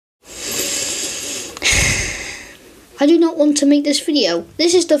I do not want to make this video.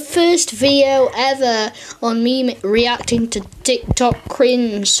 This is the first video ever on me reacting to TikTok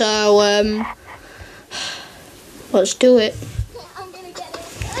cringe, so let's do it. I'm gonna get it.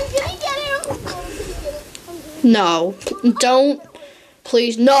 No, don't.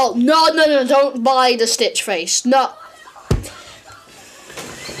 Please, no, don't buy the Stitch face. No.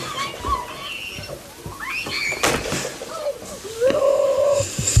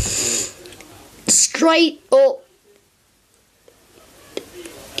 Straight up.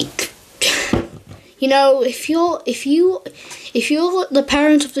 You know, if you're the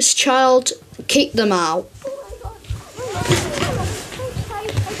parent of this child, kick them out.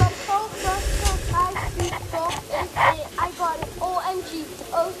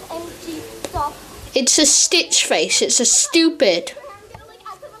 It's a Stitch face. It's a stupid.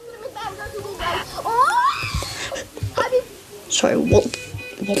 Sorry, what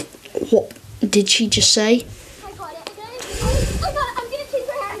did she just say? I got it. I'm gonna take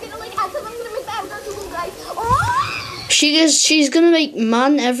her hair. I'm gonna make that girl to guys. She's gonna make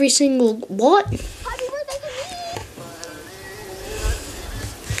man every single what? Happy birthday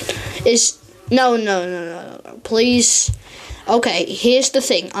to me. Is no, please. Okay, here's the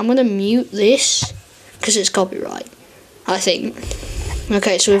thing. I'm gonna mute this because it's copyright, I think.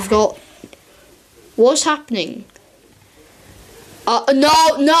 Okay, so we've got what's happening. No,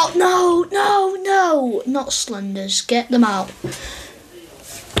 not Slenders. Get them out.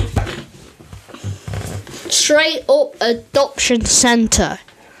 Straight up adoption center.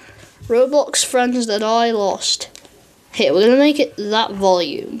 Roblox friends that I lost. Here, we're gonna make it that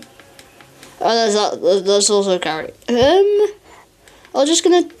volume. Oh, there's also carry. I'm just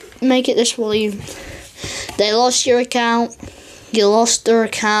gonna make it this volume. They lost your account. You lost their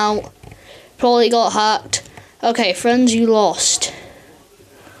account. Probably got hacked. Okay, friends, you lost.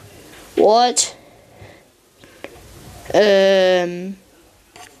 What?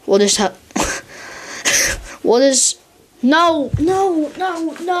 What is that? What is? No.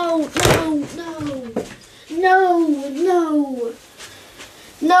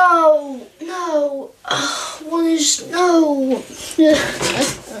 What is no?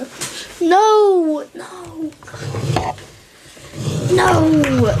 No.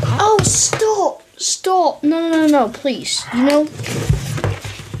 Oh, stop. No, please. You know?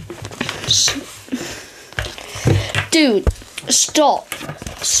 Dude, stop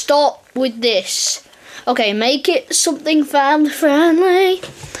with this. Okay, make it something family friendly.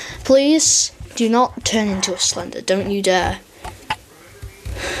 Please do not turn into a Slender. Don't you dare.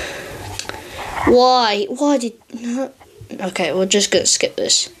 Why did no? Okay, we're just gonna skip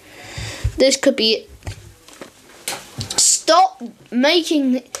this. This could be it.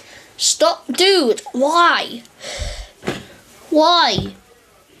 Stop, dude. Why?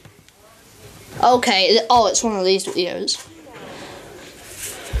 Okay. Oh, it's one of these videos.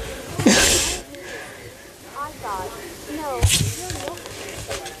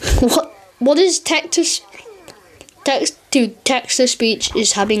 What is text to speech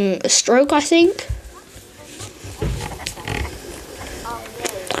is having a stroke, I think.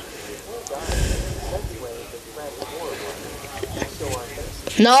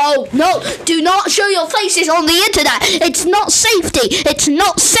 No, do not show your faces on the internet. It's not safety. It's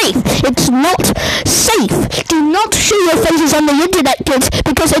not safe. Do not show your faces on the internet, kids,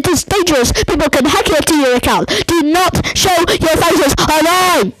 because it is dangerous. People can hack into your account. Do not show your faces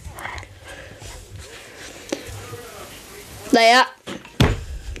online. There.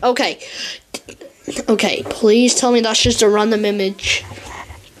 Okay, please tell me that's just a random image.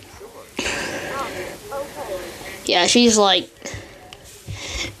 Yeah, she's like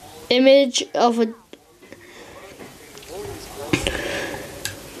image of a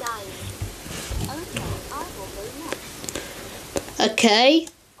okay.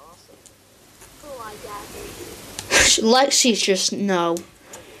 Lexi's just no.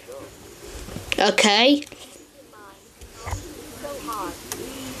 Okay.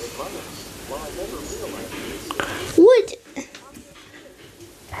 What?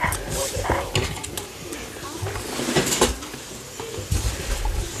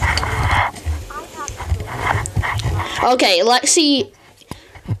 Okay,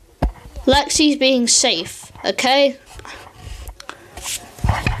 Lexi's being safe, okay?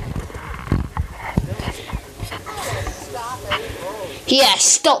 Yeah,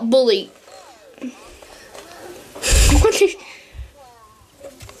 stop bully.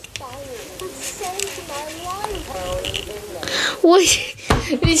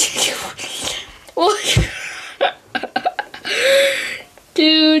 What?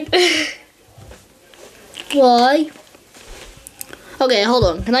 Dude. Why? Okay, hold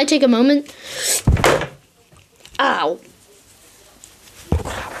on. Can I take a moment? Ow.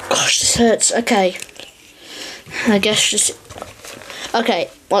 Gosh, this hurts. Okay. I guess just... Okay,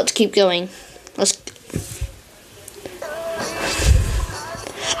 let's keep going.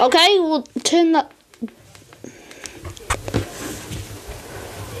 Okay, we'll turn that...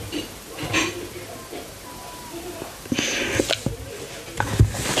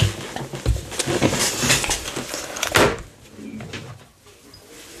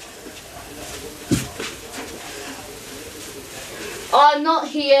 I'm not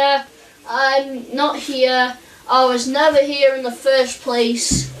here. I'm not here. I was never here in the first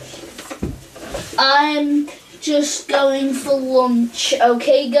place. I'm just going for lunch,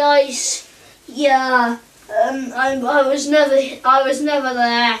 okay, guys? Yeah. I was never there.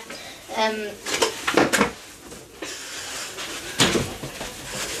 I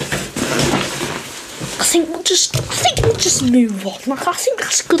think we'll just move on. Like, I think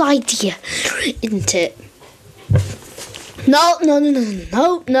that's a good idea, isn't it? No,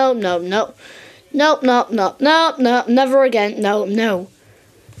 never again. No.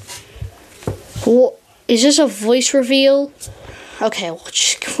 What is this, a voice reveal? Okay, well,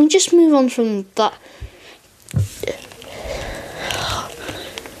 can we just move on from that?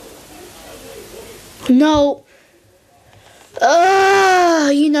 No.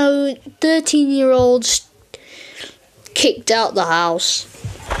 13-year-olds kicked out the house.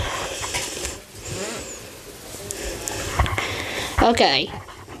 Okay,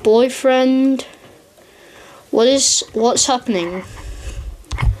 boyfriend. What's happening?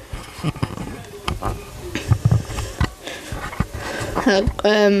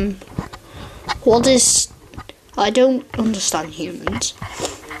 What is? I don't understand humans.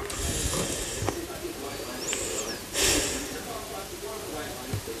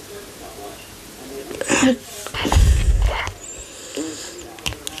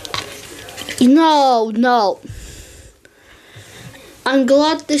 No. I'm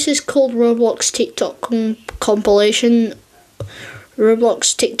glad this is called Roblox TikTok compilation.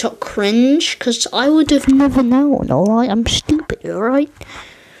 Roblox TikTok cringe, because I would have never known, alright? I'm stupid, alright?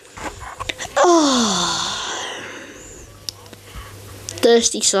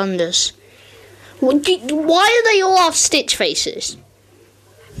 Thirsty Slanders. Why do they all have Stitch faces?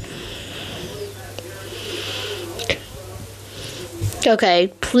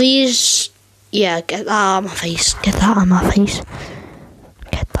 Okay, please. Yeah, get that out of my face.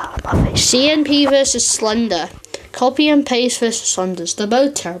 CNP versus Slender. Copy and paste versus Slanders. They're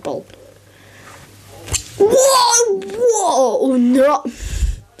both terrible. Whoa!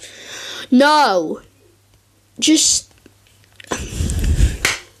 No. Just...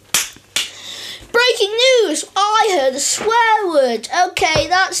 Breaking news! I heard a swear word. Okay,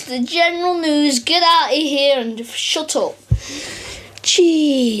 that's the general news. Get out of here and shut up.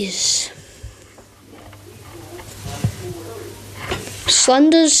 Jeez.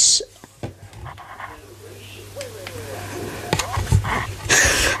 Slanders...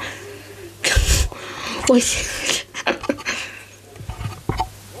 Wait.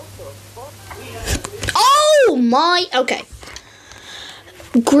 Oh my, okay.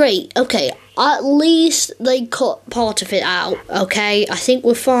 Great, okay. At least they cut part of it out, okay? I think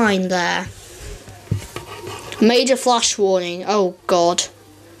we're fine there. Major flash warning, oh god.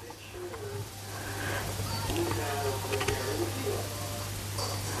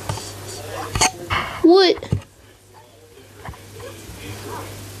 What?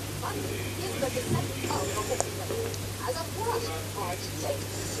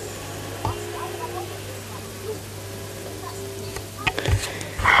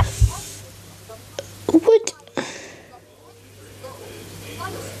 What?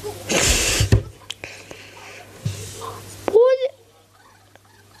 What?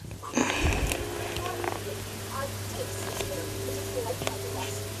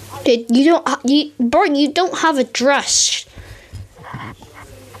 You don't have a dress.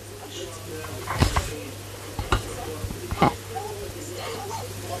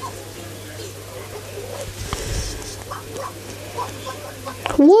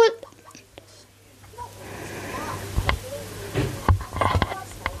 What?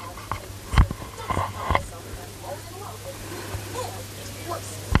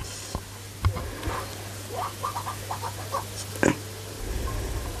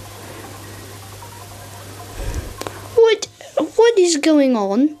 What is going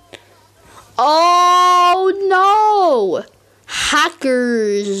on? Oh no!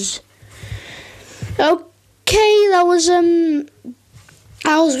 Hackers. Okay, that was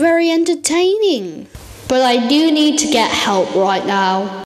very entertaining. But I do need to get help right now.